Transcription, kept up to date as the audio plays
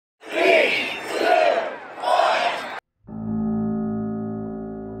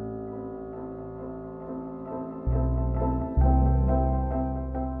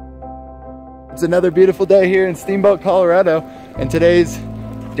It's another beautiful day here in Steamboat, Colorado, and today's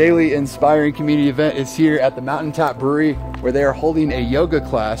daily inspiring community event is here at the Mountain Tap Brewery, where they are holding a yoga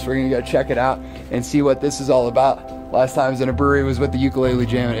class. We're gonna go check it out and see what this is all about. Last time I was in a brewery was with the ukulele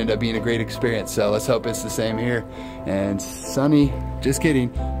jam, and it ended up being a great experience, so let's hope it's the same here. And sunny, just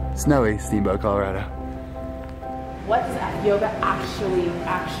kidding, snowy Steamboat, Colorado. What does yoga actually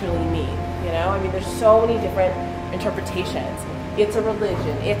mean? You know, I mean, there's so many different interpretations. It's a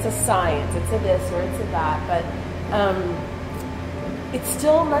religion, it's a science, it's a this or it's a that, but it's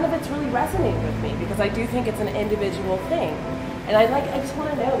still, none of it's really resonating with me, because I do think it's an individual thing. And I just want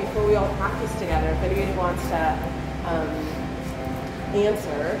to know, before we all practice together, if anybody wants to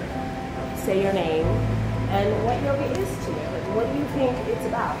answer, say your name, and what yoga is to you. Like, what do you think it's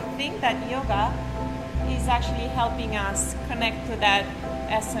about? I think that yoga is actually helping us connect to that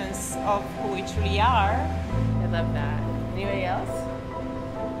essence of who we truly are. I love that. Anybody else?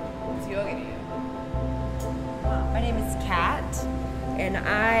 What's yoga to you? My name is Kat, and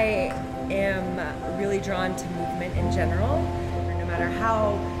I am really drawn to movement in general. No matter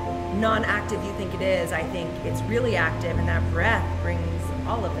how non-active you think it is, I think it's really active, and that breath brings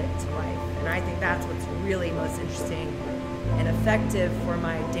all of it to life. And I think that's what's really most interesting and effective for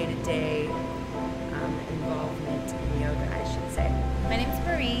my day-to-day involvement in yoga, I should say. My name is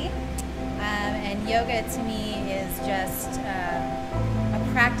Marie, and yoga to me is just a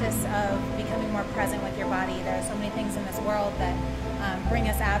practice of becoming more present with your body. There are so many things in this world that bring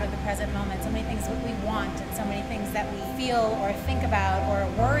us out of the present moment, so many things that we want, and so many things that we feel or think about or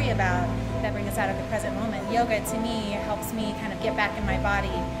worry about that bring us out of the present moment. Yoga to me helps me kind of get back in my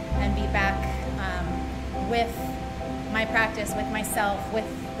body and be back with my practice, with myself, with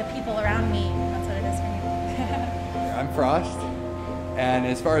the people around me. That's what it is for me. I'm Frost, and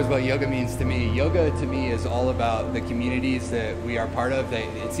as far as what yoga means to me is all about the communities that we are part of.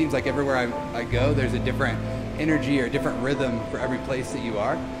 It seems like everywhere I go, there's a different energy or a different rhythm for every place that you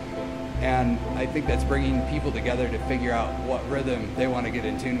are. And I think that's bringing people together to figure out what rhythm they want to get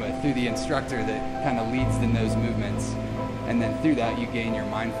in tune with through the instructor that kind of leads in those movements. And then through that, you gain your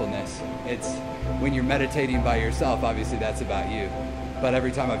mindfulness. It's when you're meditating by yourself, obviously that's about you. But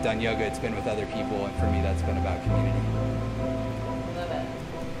every time I've done yoga, it's been with other people, and for me, that's been about community. Love it.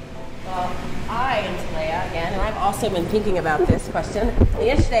 Well, I am Talaya again, and I've also been thinking about this question.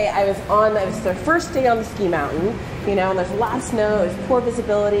 Yesterday, it was the first day on the ski mountain, you know, and there's a lot of snow, there's poor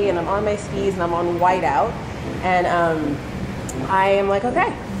visibility, and I'm on my skis, and I'm on whiteout, and I am like,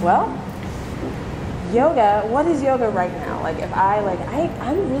 okay, well, yoga, what is yoga right now? Like, if I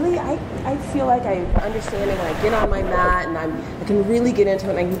feel like I understand it when I get on my mat, and I can really get into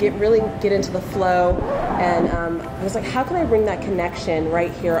it, and I can really get into the flow. And I was like, how can I bring that connection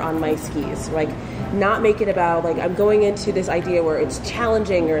right here on my skis? Like, not make it about, like, I'm going into this idea where it's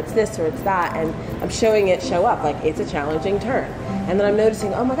challenging, or it's this, or it's that, and I'm showing it show up, like, it's a challenging turn. And then I'm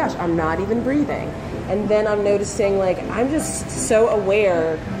noticing, oh my gosh, I'm not even breathing. And then I'm noticing, like, I'm just so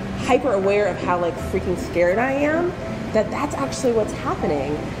aware, hyper aware of how, like, freaking scared I am, that's actually what's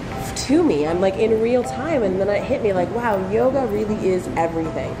happening to me. I'm like in real time, and then it hit me like, wow, yoga really is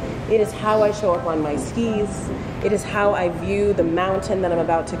everything. It is how I show up on my skis, it is how I view the mountain that I'm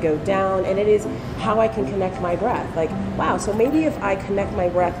about to go down, and it is how I can connect my breath. Like, wow, so maybe if I connect my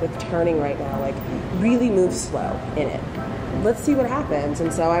breath with turning right now, like really move slow in it, let's see what happens.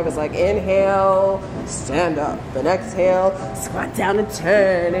 And so I was like, inhale, stand up, then exhale, squat down and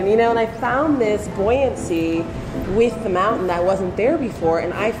turn. And, you know, and I found this buoyancy with the mountain that wasn't there before.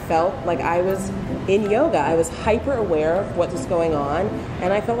 And I felt like I was in yoga. I was hyper aware of what was going on.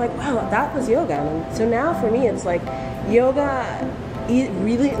 And I felt like, wow, that was yoga. And so now for me, it's like yoga, it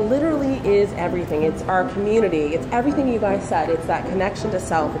really literally is everything. It's our community. It's everything you guys said. It's that connection to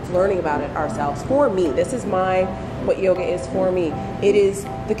self. It's learning about it ourselves. For me, this is what yoga is for me. It is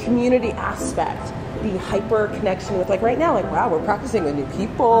the community aspect, the hyper connection with, like, right now, like, wow, we're practicing with new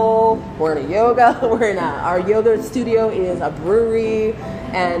people, we're in a yoga, our yoga studio is a brewery,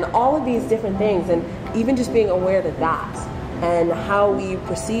 and all of these different things, and even just being aware of that and how we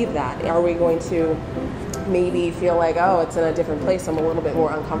perceive that. Are we going to maybe feel like, oh, it's in a different place, I'm a little bit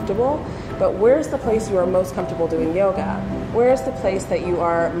more uncomfortable? But where's the place you are most comfortable doing yoga? Where's the place that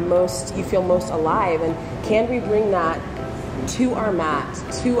you feel most alive? And can we bring that to our mat,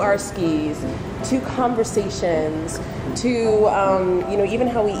 to our skis, to conversations, to you know, even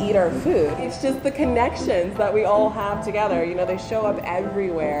how we eat our food? It's just the connections that we all have together. You know, they show up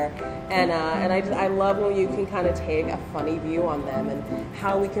everywhere, and I love when you can kind of take a funny view on them, and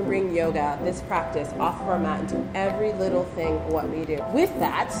how we can bring yoga, this practice, off of our mat into every little thing what we do. With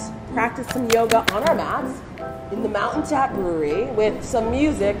that, practice some yoga on our mats. in the Mountain Tap Brewery with some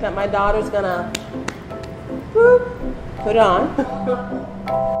music that my daughter's gonna whoop, put on.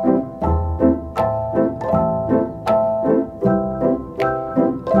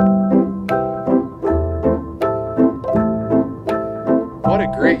 What a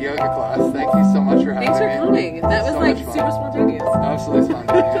great yoga class. Thank you so much for having me. Thanks for coming. That was So like much fun. super spontaneous. Absolutely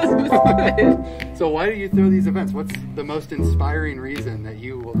spontaneous. So why do you throw these events? What's the most inspiring reason that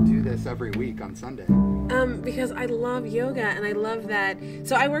you will do this every week on Sunday? Because I love yoga and I love that.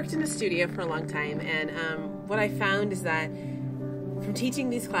 So I worked in a studio for a long time, and what I found is that from teaching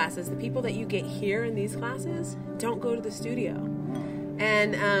these classes, the people that you get here in these classes don't go to the studio.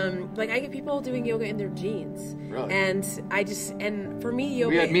 And like I get people doing yoga in their jeans. Really? And for me, yoga.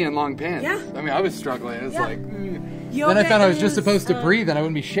 We had me in long pants. Yeah. I mean, I was struggling. It was like. Yoga Then I found I was just is, supposed to breathe and I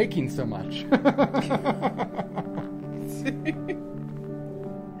wouldn't be shaking so much.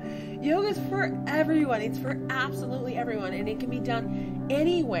 Yoga's for everyone. It's for absolutely everyone, and it can be done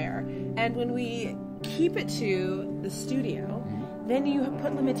anywhere. And when we keep it to the studio, then you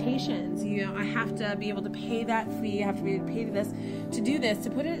put limitations. You know, I have to be able to pay that fee. I have to be able to pay this to do this. To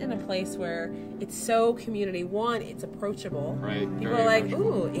put it in a place where it's so community. One, it's approachable. Right. People are like,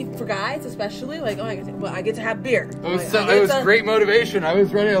 ooh, for guys especially, like, oh, I get to have beer. It was great motivation. I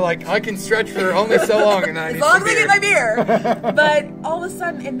was ready to I can stretch for only so long, and then I as need long some as I beer. get my beer. But all of a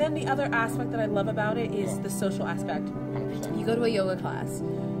sudden, and then the other aspect that I love about it is the social aspect. 100%. You go to a yoga class,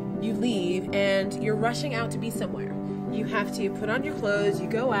 you leave, and you're rushing out to be somewhere. You have to put on your clothes, you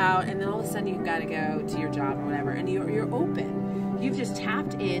go out, and then all of a sudden you've got to go to your job or whatever, and you're open. You've just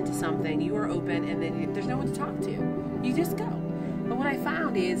tapped into something, you are open, and then there's no one to talk to. You just go. But what I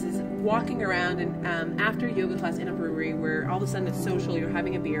found is walking around and after a yoga class in a brewery where all of a sudden it's social, you're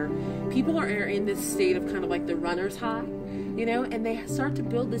having a beer, people are in this state of kind of like the runner's high, you know, and they start to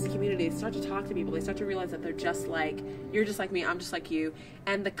build this community. They start to talk to people. They start to realize that they're just like, you're just like me, I'm just like you.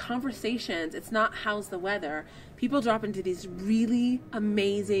 And the conversations, it's not how's the weather. People drop into these really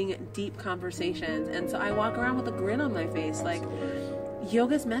amazing, deep conversations. And so I walk around with a grin on my face, like,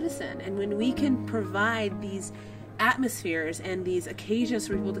 yoga's medicine. And when we can provide these atmospheres and these occasions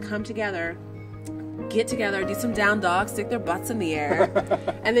for people to come together, get together, do some down dog, stick their butts in the air,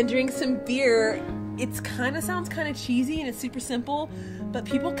 and then drink some beer. It's kind of sounds kind of cheesy and it's super simple, but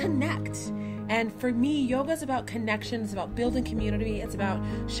people connect. And for me, yoga is about connection. It's about building community. It's about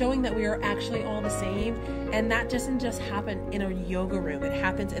showing that we are actually all the same. And that doesn't just happen in a yoga room. It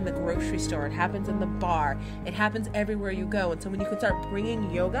happens in the grocery store. It happens in the bar. It happens everywhere you go. And so when you can start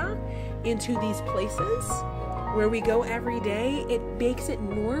bringing yoga into these places where we go every day, it makes it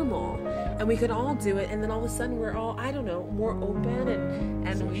normal. And we can all do it, and then all of a sudden we're all, I don't know, more open,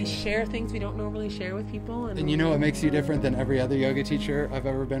 and we share things we don't normally share with people. And you know what makes you different than every other yoga teacher I've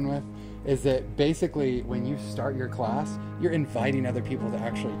ever been with? Is that basically when you start your class, you're inviting other people to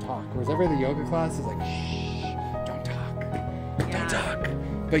actually talk. Whereas every other yoga class is like, shh, don't talk, don't talk.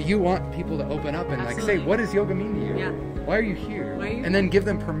 But you want people to open up and like say, what does yoga mean to you? Yeah. Why are you here? And then give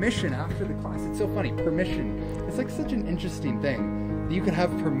them permission after the class. It's so funny, permission. It's like such an interesting thing. You can have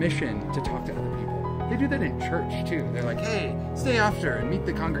permission to talk to other people. They do that in church too. They're like, hey, stay after and meet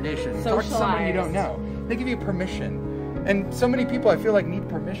the congregation. Talk to someone you don't know. They give you permission. And so many people I feel like need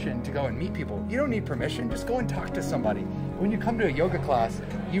permission to go and meet people. You don't need permission, just go and talk to somebody. When you come to a yoga class,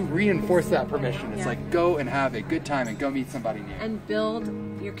 you reinforce that permission. It's like go and have a good time and go meet somebody new. And build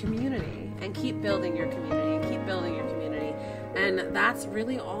your community and keep building your community and keep building your community. And that's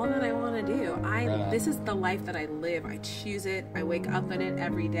really all that I want to do. This is the life that I live. I choose it. I wake up in it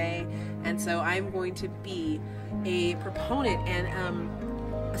every day. And so I'm going to be a proponent and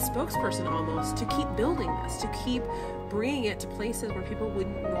a spokesperson almost to keep building this, to keep bringing it to places where people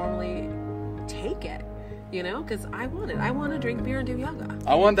wouldn't normally take it. You know, because I want it. I want to drink beer and do yoga.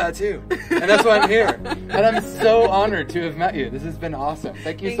 I want that too. And that's why I'm here. And I'm so honored to have met you. This has been awesome.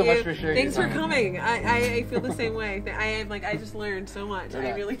 Thank you so much for sharing. Thanks for coming. I feel the same way. I just learned so much.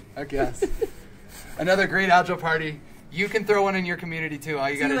 I really. Okay. Yes. Another great Agile party. You can throw one in your community too. All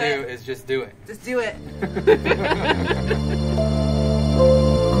you got to do is just do it. Just do it.